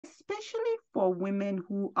especially for women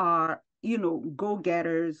who are,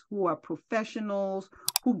 go-getters, who are professionals,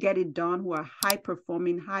 who get it done, who are high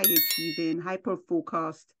performing, high achieving, hyper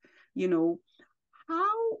focused, you know,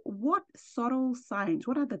 what subtle signs,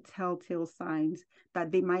 what are the telltale signs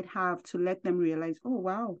that they might have to let them realize, oh,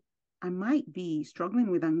 wow, I might be struggling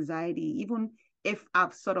with anxiety, even if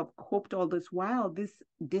I've sort of coped all this while, this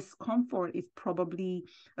discomfort is probably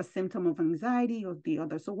a symptom of anxiety or the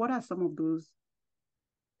other. So what are some of those?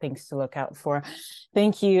 Things to look out for.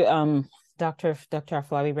 Thank you, Dr.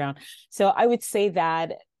 Afolabi Brown. So I would say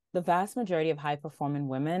that the vast majority of high performing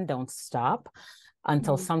women don't stop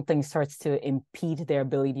until something starts to impede their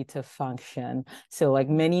ability to function. So like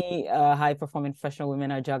many high performing professional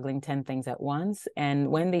women are juggling 10 things at once. And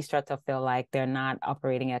when they start to feel like they're not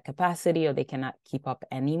operating at capacity or they cannot keep up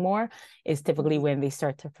anymore, is typically when they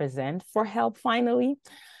start to present for help finally.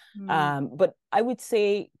 But I would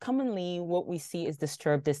say commonly what we see is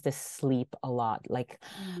disturbed is the sleep a lot.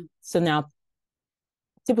 So now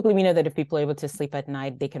typically we know that if people are able to sleep at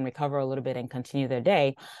night, they can recover a little bit and continue their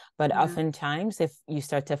day. But oftentimes if you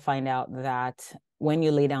start to find out that when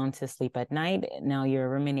you lay down to sleep at night, now you're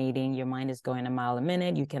ruminating, your mind is going a mile a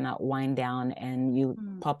minute, you cannot wind down, and you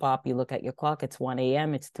pop up, you look at your clock, it's 1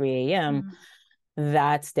 a.m., it's 3 a.m.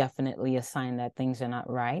 That's definitely a sign that things are not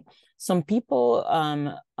right. Some people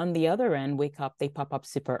on the other end wake up, they pop up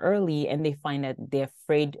super early and they find that they're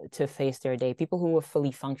afraid to face their day. People who were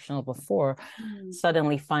fully functional before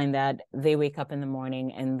suddenly find that they wake up in the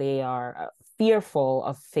morning and they are fearful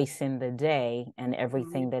of facing the day and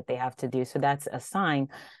everything that they have to do. So that's a sign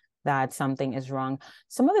that something is wrong.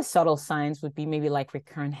 Some of the subtle signs would be maybe like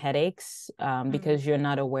recurrent headaches, because you're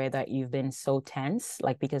not aware that you've been so tense,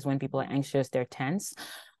 because when people are anxious, they're tense.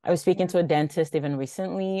 I was speaking to a dentist even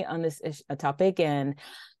recently on this topic, and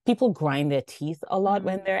people grind their teeth a lot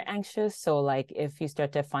when they're anxious. So if you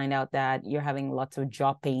start to find out that you're having lots of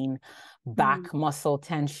jaw pain, back muscle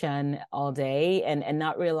tension all day, and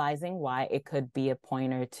not realizing why, it could be a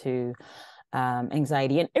pointer to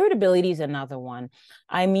anxiety. And irritability is another one.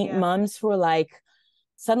 I meet moms who are like,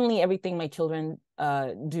 suddenly everything my children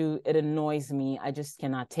do, it annoys me. I just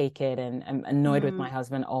cannot take it, and I'm annoyed with my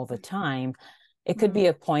husband all the time. It could be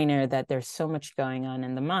a pointer that there's so much going on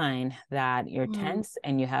in the mind that you're tense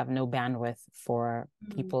and you have no bandwidth for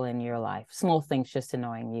people in your life. Small things just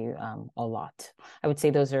annoying you a lot. I would say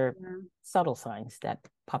those are subtle signs that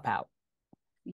pop out.